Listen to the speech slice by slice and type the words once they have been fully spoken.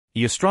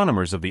The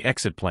astronomers of the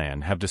exit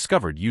plan have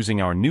discovered using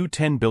our new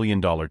 $10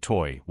 billion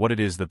toy what it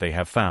is that they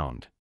have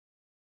found.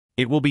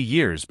 It will be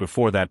years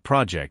before that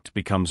project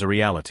becomes a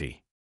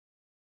reality.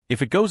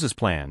 If it goes as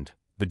planned,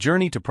 the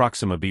journey to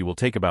Proxima b will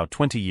take about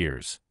 20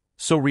 years,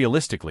 so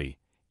realistically,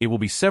 it will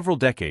be several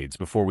decades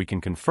before we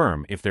can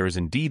confirm if there is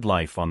indeed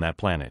life on that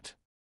planet.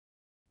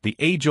 The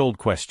age-old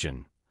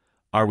question,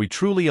 are we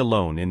truly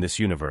alone in this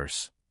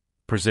universe,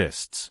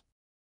 persists.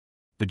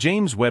 The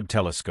James Webb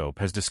Telescope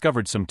has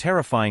discovered some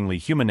terrifyingly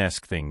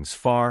humanesque things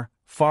far,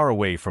 far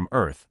away from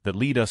Earth that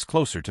lead us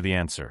closer to the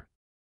answer.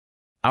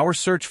 Our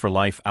search for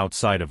life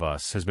outside of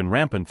us has been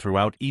rampant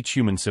throughout each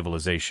human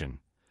civilization,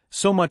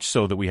 so much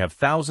so that we have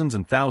thousands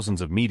and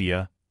thousands of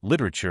media,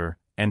 literature,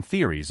 and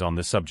theories on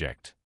this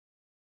subject.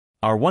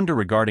 Our wonder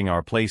regarding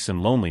our place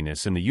and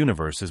loneliness in the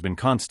universe has been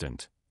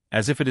constant,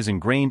 as if it is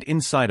ingrained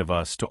inside of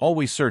us to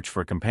always search for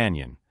a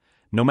companion.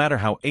 No matter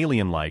how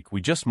alien-like,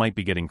 we just might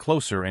be getting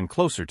closer and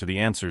closer to the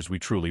answers we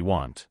truly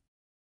want.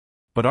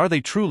 But are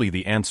they truly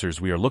the answers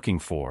we are looking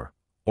for,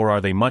 or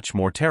are they much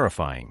more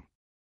terrifying?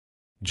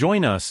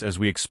 Join us as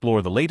we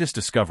explore the latest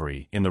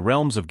discovery in the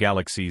realms of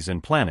galaxies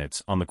and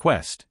planets on the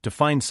quest to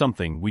find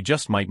something we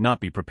just might not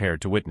be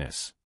prepared to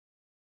witness.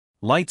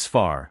 Lights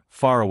far,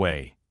 far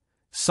away.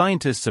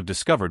 Scientists have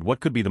discovered what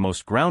could be the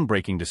most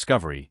groundbreaking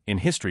discovery in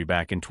history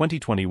back in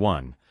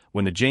 2021,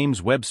 when the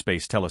James Webb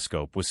Space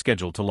Telescope was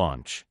scheduled to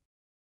launch.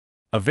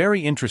 A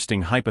very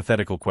interesting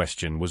hypothetical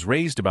question was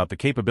raised about the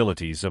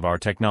capabilities of our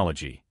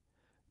technology.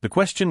 The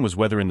question was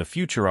whether in the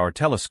future our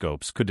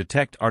telescopes could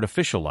detect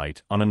artificial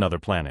light on another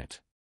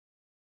planet.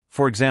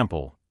 For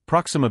example,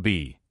 Proxima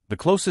b, the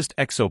closest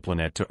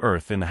exoplanet to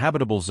Earth in the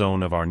habitable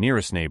zone of our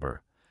nearest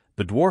neighbor,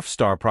 the dwarf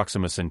star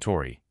Proxima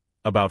Centauri,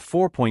 about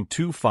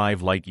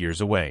 4.25 light-years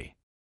away.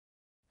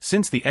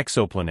 Since the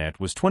exoplanet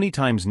was 20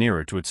 times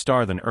nearer to its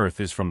star than Earth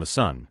is from the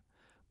Sun,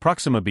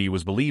 Proxima b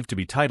was believed to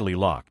be tidally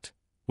locked,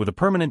 with a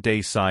permanent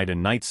day side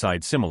and night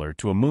side similar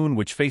to a moon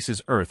which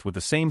faces Earth with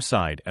the same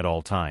side at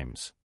all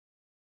times.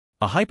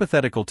 A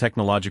hypothetical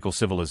technological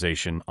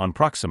civilization on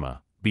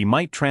Proxima b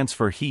might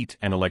transfer heat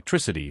and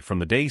electricity from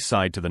the day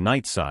side to the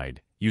night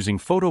side using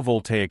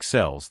photovoltaic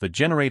cells that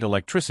generate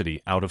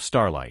electricity out of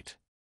starlight.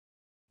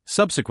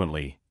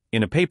 Subsequently,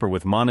 in a paper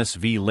with Manas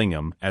V.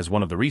 Lingam as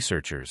one of the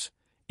researchers,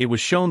 it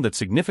was shown that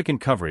significant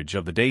coverage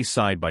of the day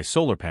side by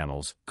solar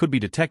panels could be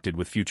detected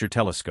with future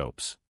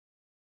telescopes.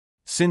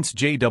 Since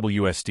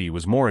JWST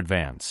was more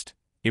advanced,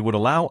 it would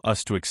allow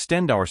us to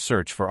extend our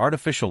search for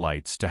artificial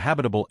lights to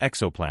habitable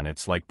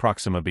exoplanets like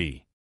Proxima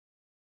b.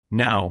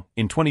 Now,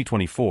 in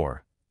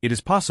 2024, it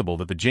is possible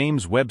that the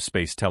James Webb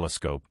Space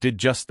Telescope did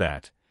just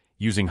that,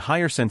 using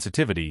higher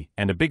sensitivity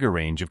and a bigger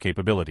range of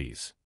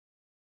capabilities.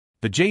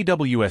 The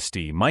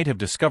JWST might have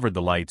discovered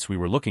the lights we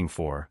were looking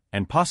for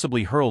and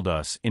possibly hurled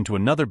us into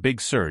another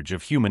big surge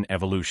of human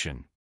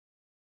evolution.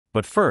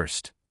 But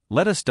first,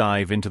 let us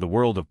dive into the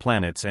world of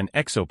planets and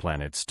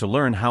exoplanets to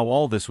learn how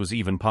all this was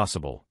even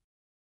possible.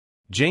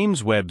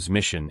 James Webb's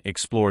mission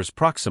explores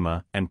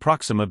Proxima and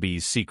Proxima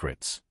b's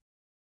secrets.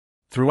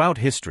 Throughout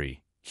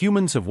history,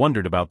 humans have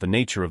wondered about the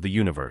nature of the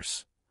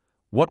universe,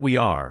 what we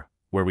are,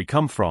 where we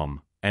come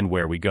from, and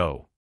where we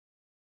go.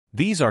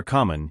 These are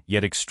common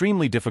yet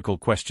extremely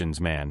difficult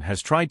questions man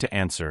has tried to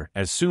answer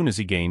as soon as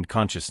he gained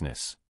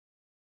consciousness.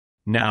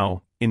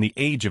 Now, in the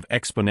age of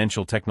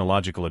exponential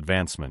technological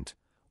advancement,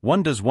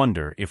 one does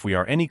wonder if we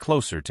are any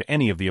closer to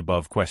any of the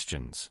above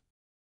questions.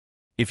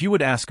 If you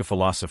would ask a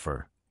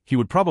philosopher, he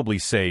would probably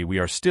say we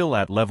are still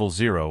at level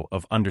 0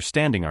 of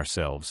understanding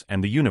ourselves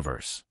and the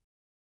universe.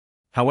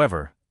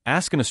 However,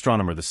 ask an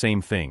astronomer the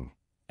same thing,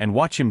 and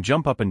watch him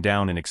jump up and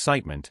down in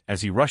excitement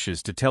as he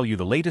rushes to tell you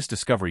the latest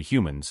discovery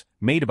humans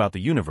made about the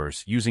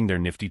universe using their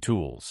nifty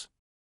tools.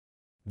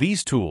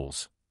 These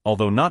tools,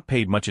 although not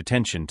paid much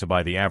attention to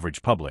by the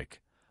average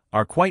public,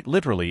 are quite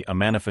literally a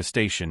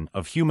manifestation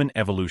of human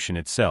evolution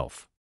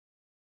itself.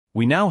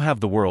 We now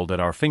have the world at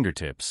our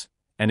fingertips,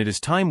 and it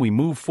is time we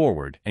move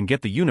forward and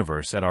get the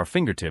universe at our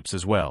fingertips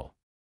as well.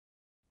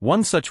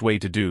 One such way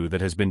to do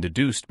that has been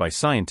deduced by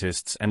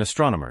scientists and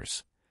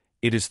astronomers.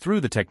 It is through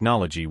the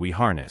technology we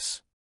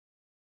harness.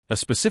 A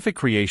specific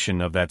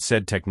creation of that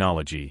said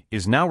technology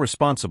is now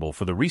responsible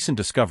for the recent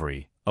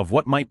discovery of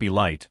what might be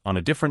light on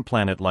a different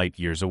planet light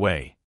years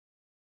away.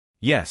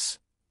 Yes,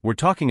 we're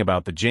talking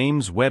about the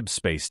James Webb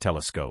Space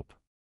Telescope.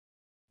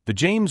 The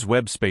James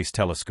Webb Space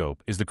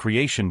Telescope is the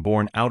creation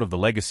born out of the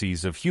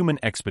legacies of human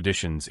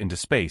expeditions into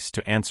space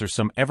to answer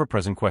some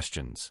ever-present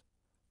questions.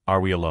 Are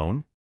we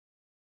alone?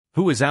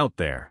 Who is out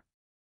there?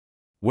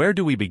 Where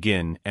do we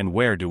begin and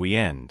where do we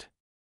end?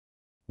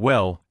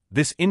 Well,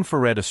 this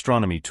infrared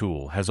astronomy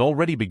tool has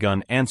already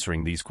begun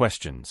answering these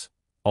questions,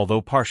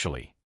 although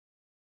partially.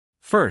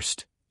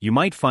 First, you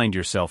might find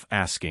yourself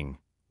asking,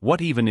 what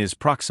even is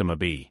Proxima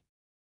b?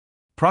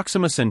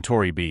 Proxima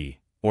Centauri b,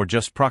 or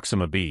just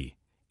Proxima b,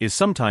 is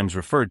sometimes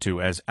referred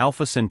to as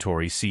Alpha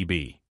Centauri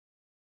Cb.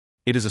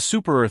 It is a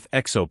super-Earth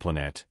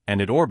exoplanet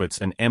and it orbits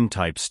an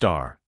M-type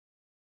star.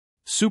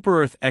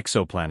 Super-Earth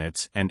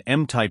exoplanets and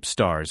M-type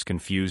stars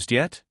confused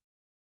yet?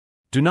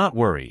 Do not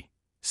worry,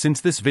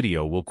 since this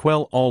video will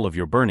quell all of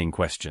your burning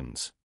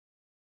questions.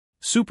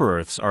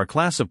 Super-Earths are a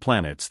class of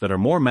planets that are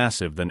more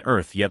massive than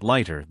Earth yet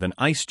lighter than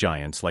ice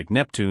giants like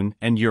Neptune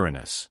and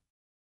Uranus.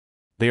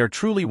 They are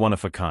truly one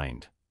of a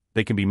kind.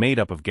 They can be made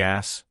up of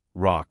gas,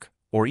 rock,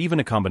 or even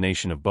a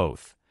combination of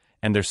both,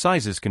 and their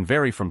sizes can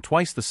vary from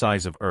twice the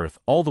size of Earth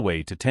all the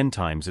way to 10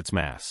 times its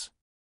mass.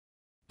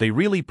 They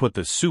really put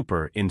the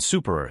super in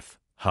Super-Earth,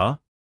 huh?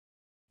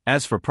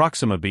 As for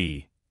Proxima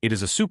b, it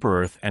is a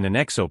super-Earth and an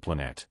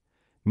exoplanet,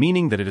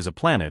 meaning that it is a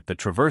planet that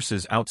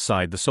traverses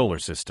outside the solar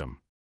system.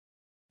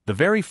 The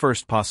very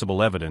first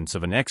possible evidence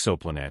of an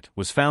exoplanet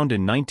was found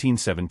in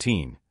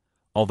 1917,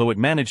 although it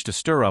managed to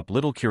stir up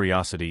little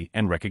curiosity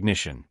and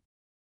recognition.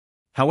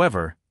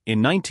 However,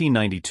 in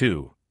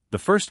 1992, the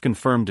first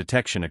confirmed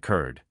detection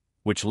occurred,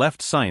 which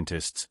left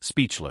scientists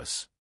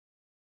speechless.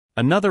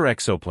 Another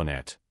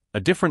exoplanet, a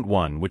different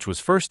one which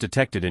was first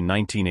detected in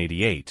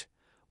 1988,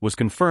 was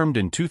confirmed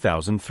in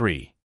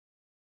 2003.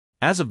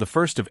 As of the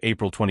 1st of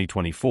April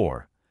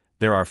 2024,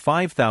 there are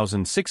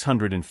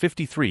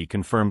 5,653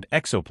 confirmed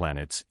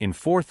exoplanets in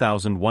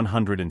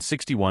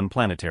 4,161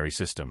 planetary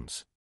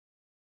systems.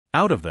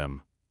 Out of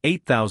them,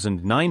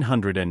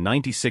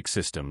 8,996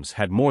 systems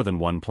had more than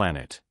one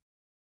planet.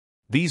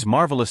 These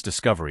marvelous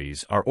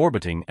discoveries are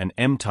orbiting an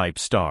M-type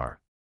star.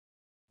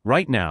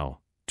 Right now,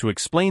 to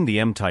explain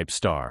the M-type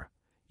star,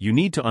 you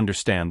need to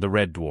understand the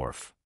red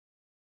dwarf.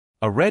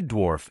 A red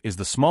dwarf is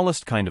the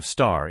smallest kind of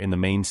star in the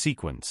main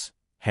sequence,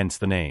 hence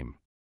the name.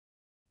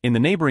 In the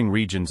neighboring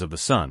regions of the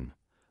Sun,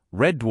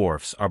 red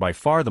dwarfs are by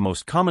far the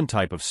most common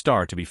type of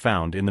star to be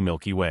found in the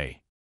Milky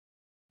Way.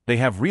 They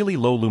have really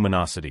low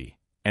luminosity,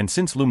 and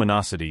since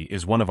luminosity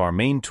is one of our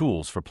main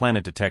tools for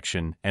planet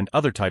detection and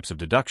other types of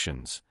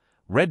deductions,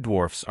 red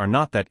dwarfs are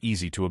not that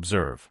easy to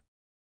observe.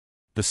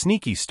 The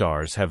sneaky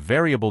stars have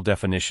variable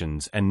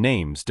definitions and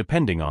names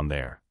depending on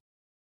their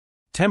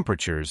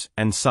temperatures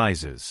and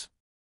sizes.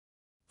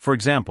 For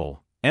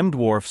example,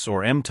 M-dwarfs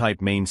or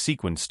M-type main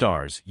sequence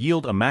stars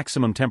yield a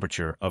maximum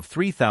temperature of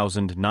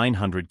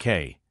 3,900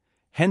 K,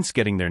 hence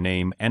getting their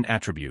name and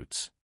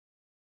attributes.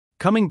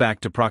 Coming back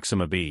to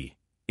Proxima b,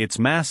 its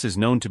mass is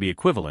known to be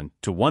equivalent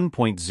to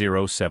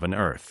 1.07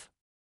 Earth.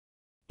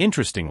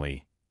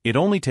 Interestingly, it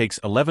only takes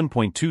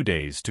 11.2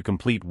 days to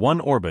complete one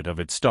orbit of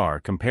its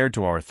star compared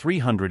to our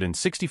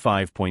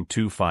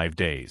 365.25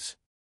 days.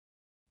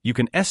 You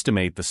can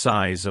estimate the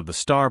size of the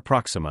star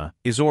Proxima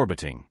is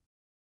orbiting.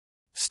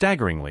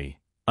 Staggeringly,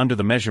 under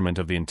the measurement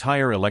of the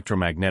entire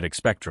electromagnetic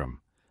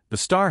spectrum, the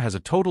star has a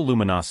total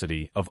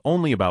luminosity of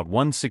only about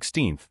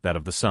 1/16 that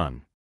of the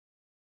Sun.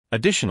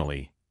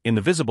 Additionally, in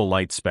the visible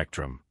light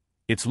spectrum,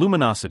 its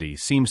luminosity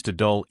seems to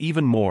dull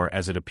even more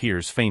as it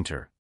appears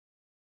fainter.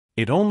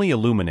 It only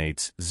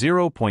illuminates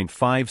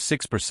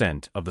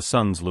 0.56% of the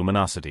Sun's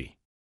luminosity.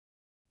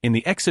 In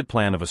the exit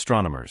plan of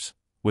astronomers,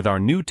 with our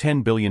new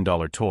 $10 billion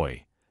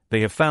toy,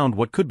 they have found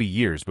what could be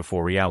years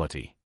before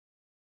reality.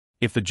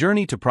 If the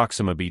journey to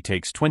Proxima b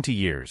takes 20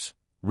 years,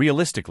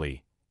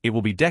 realistically, it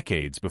will be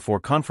decades before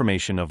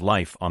confirmation of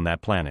life on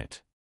that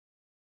planet.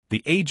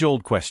 The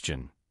age-old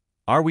question,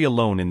 are we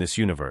alone in this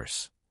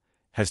universe,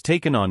 has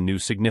taken on new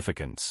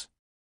significance.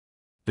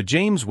 The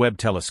James Webb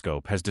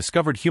Telescope has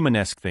discovered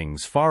humanesque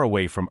things far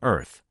away from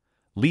Earth,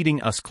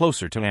 leading us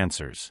closer to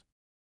answers.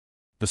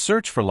 The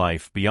search for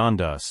life beyond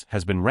us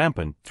has been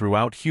rampant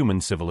throughout human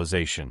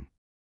civilization.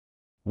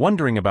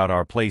 Wondering about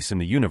our place in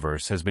the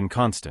universe has been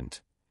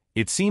constant.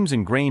 It seems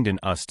ingrained in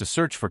us to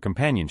search for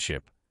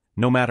companionship,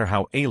 no matter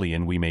how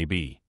alien we may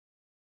be.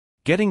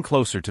 Getting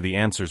closer to the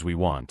answers we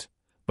want,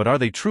 but are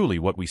they truly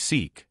what we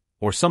seek,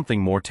 or something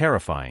more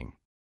terrifying?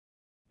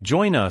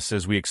 Join us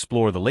as we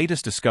explore the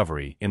latest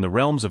discovery in the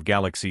realms of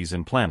galaxies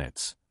and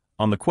planets,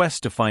 on the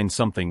quest to find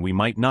something we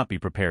might not be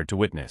prepared to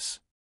witness.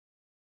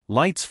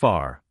 Lights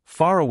far,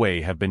 far away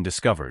have been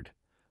discovered,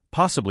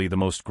 possibly the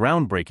most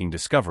groundbreaking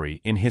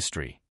discovery in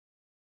history.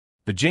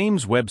 The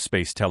James Webb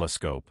Space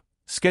Telescope,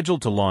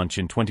 scheduled to launch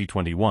in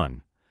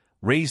 2021,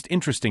 raised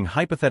interesting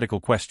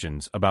hypothetical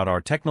questions about our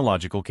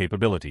technological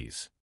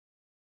capabilities.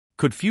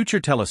 Could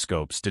future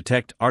telescopes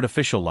detect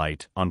artificial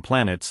light on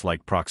planets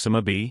like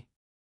Proxima b?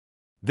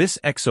 This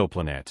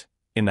exoplanet,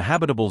 in the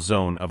habitable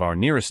zone of our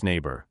nearest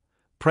neighbor,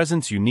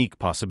 presents unique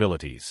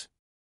possibilities.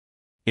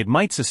 It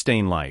might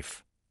sustain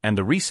life, and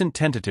the recent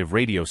tentative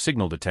radio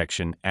signal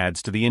detection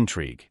adds to the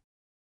intrigue.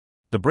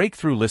 The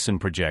Breakthrough Listen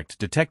project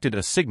detected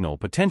a signal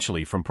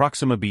potentially from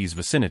Proxima b's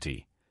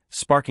vicinity,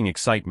 sparking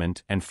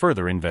excitement and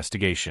further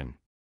investigation.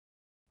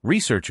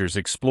 Researchers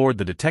explored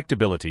the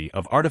detectability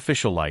of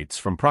artificial lights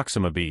from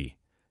Proxima b,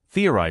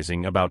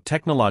 theorizing about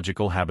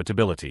technological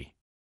habitability.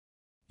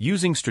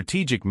 Using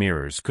strategic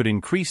mirrors could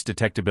increase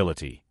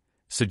detectability,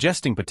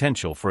 suggesting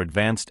potential for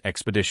advanced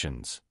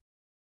expeditions.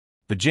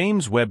 The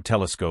James Webb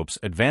Telescope's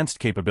advanced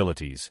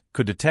capabilities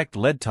could detect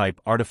LED-type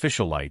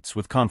artificial lights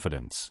with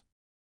confidence.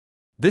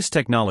 This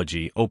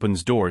technology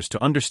opens doors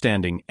to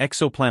understanding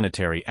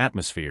exoplanetary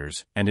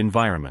atmospheres and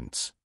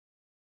environments.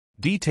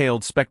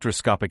 Detailed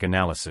spectroscopic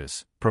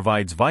analysis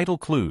provides vital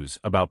clues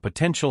about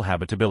potential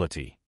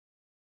habitability.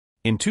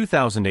 In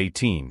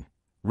 2018,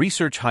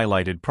 research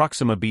highlighted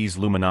Proxima b's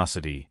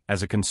luminosity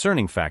as a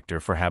concerning factor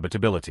for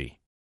habitability.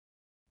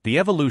 The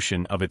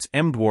evolution of its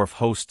M-dwarf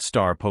host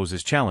star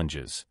poses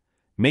challenges,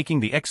 making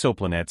the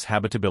exoplanet's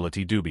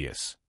habitability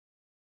dubious.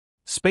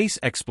 Space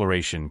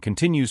exploration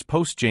continues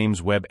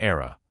post-James Webb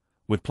era,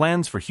 with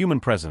plans for human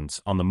presence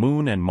on the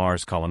Moon and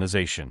Mars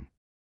colonization.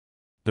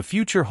 The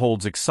future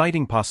holds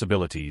exciting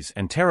possibilities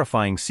and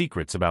terrifying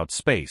secrets about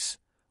space,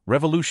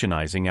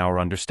 revolutionizing our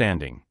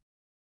understanding.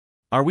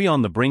 Are we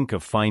on the brink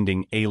of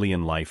finding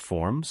alien life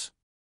forms?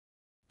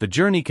 The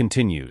journey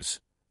continues,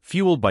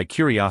 fueled by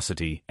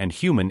curiosity and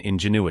human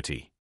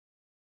ingenuity.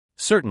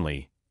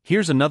 Certainly,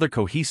 here's another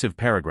cohesive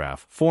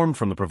paragraph formed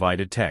from the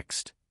provided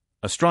text.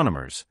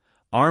 Astronomers,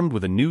 armed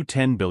with a new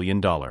 $10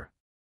 billion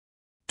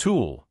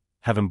tool,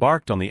 have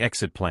embarked on the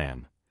exit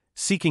plan,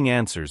 seeking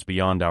answers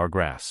beyond our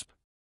grasp.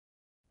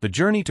 The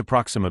journey to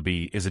Proxima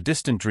b is a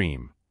distant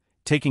dream,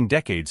 taking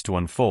decades to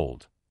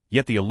unfold,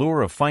 yet the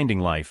allure of finding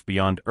life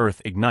beyond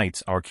Earth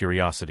ignites our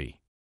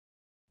curiosity.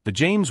 The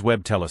James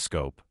Webb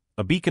Telescope,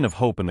 a beacon of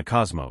hope in the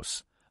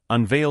cosmos,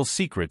 unveils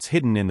secrets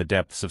hidden in the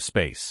depths of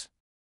space.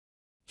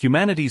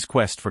 Humanity's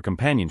quest for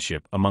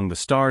companionship among the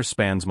stars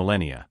spans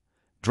millennia,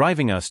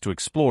 driving us to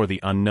explore the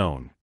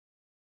unknown.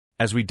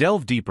 As we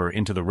delve deeper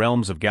into the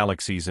realms of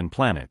galaxies and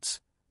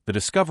planets, the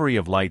discovery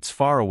of lights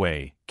far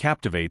away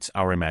captivates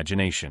our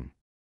imagination.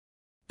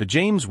 The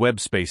James Webb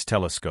Space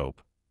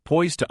Telescope,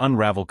 poised to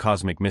unravel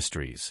cosmic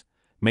mysteries,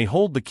 may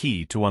hold the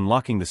key to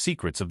unlocking the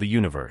secrets of the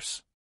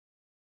universe.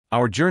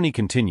 Our journey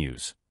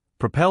continues,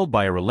 propelled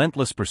by a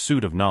relentless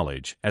pursuit of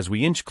knowledge as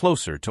we inch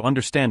closer to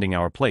understanding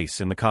our place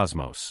in the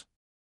cosmos.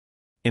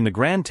 In the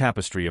grand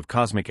tapestry of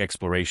cosmic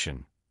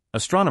exploration,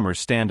 astronomers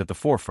stand at the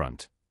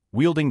forefront,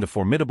 wielding the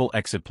formidable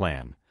exit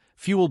plan,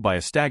 fueled by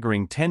a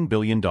staggering $10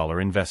 billion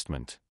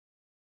investment.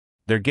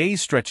 Their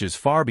gaze stretches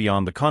far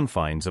beyond the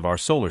confines of our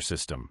solar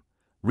system,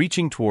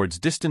 reaching towards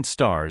distant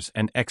stars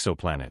and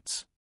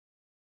exoplanets.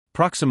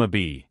 Proxima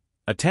b,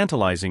 a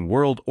tantalizing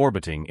world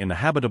orbiting in the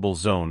habitable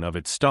zone of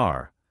its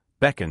star,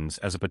 beckons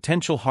as a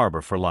potential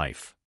harbor for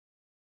life.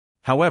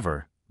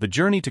 However, the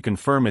journey to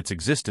confirm its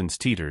existence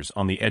teeters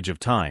on the edge of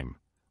time,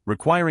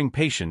 requiring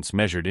patience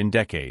measured in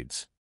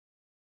decades.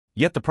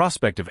 Yet the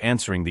prospect of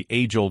answering the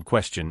age-old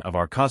question of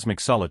our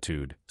cosmic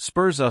solitude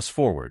spurs us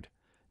forward,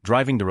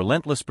 driving the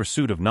relentless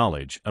pursuit of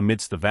knowledge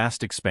amidst the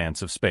vast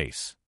expanse of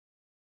space.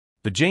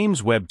 The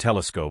James Webb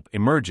Telescope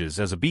emerges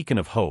as a beacon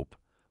of hope,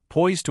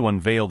 poised to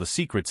unveil the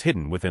secrets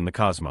hidden within the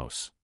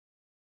cosmos.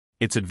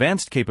 Its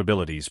advanced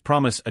capabilities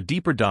promise a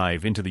deeper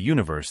dive into the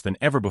universe than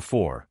ever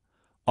before,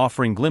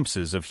 offering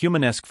glimpses of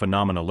humanesque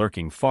phenomena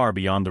lurking far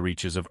beyond the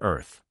reaches of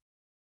Earth.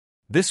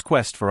 This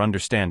quest for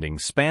understanding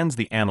spans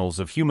the annals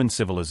of human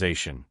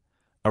civilization,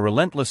 a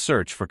relentless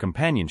search for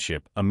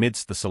companionship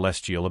amidst the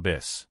celestial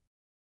abyss.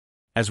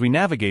 As we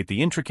navigate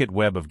the intricate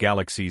web of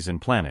galaxies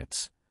and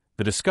planets,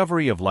 the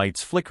discovery of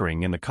lights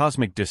flickering in the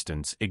cosmic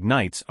distance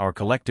ignites our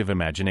collective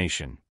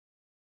imagination.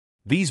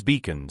 These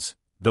beacons,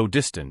 though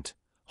distant,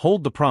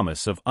 hold the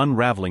promise of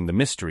unraveling the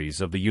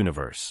mysteries of the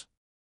universe.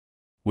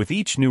 With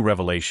each new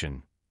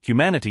revelation,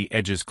 humanity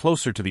edges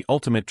closer to the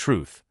ultimate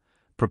truth,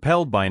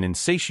 propelled by an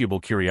insatiable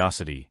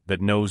curiosity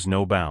that knows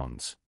no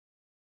bounds.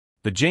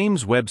 The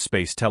James Webb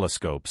Space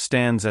Telescope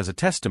stands as a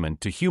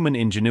testament to human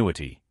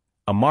ingenuity,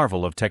 a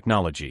marvel of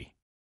technology,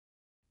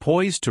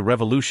 poised to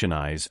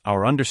revolutionize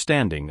our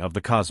understanding of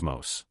the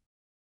cosmos.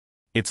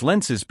 Its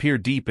lenses peer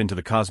deep into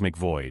the cosmic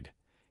void,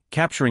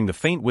 capturing the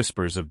faint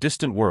whispers of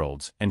distant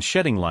worlds and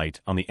shedding light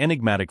on the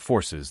enigmatic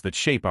forces that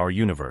shape our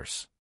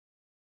universe.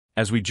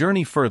 As we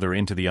journey further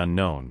into the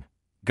unknown,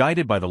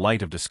 guided by the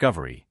light of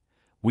discovery,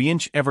 we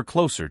inch ever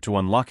closer to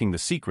unlocking the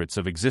secrets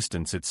of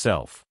existence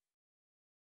itself.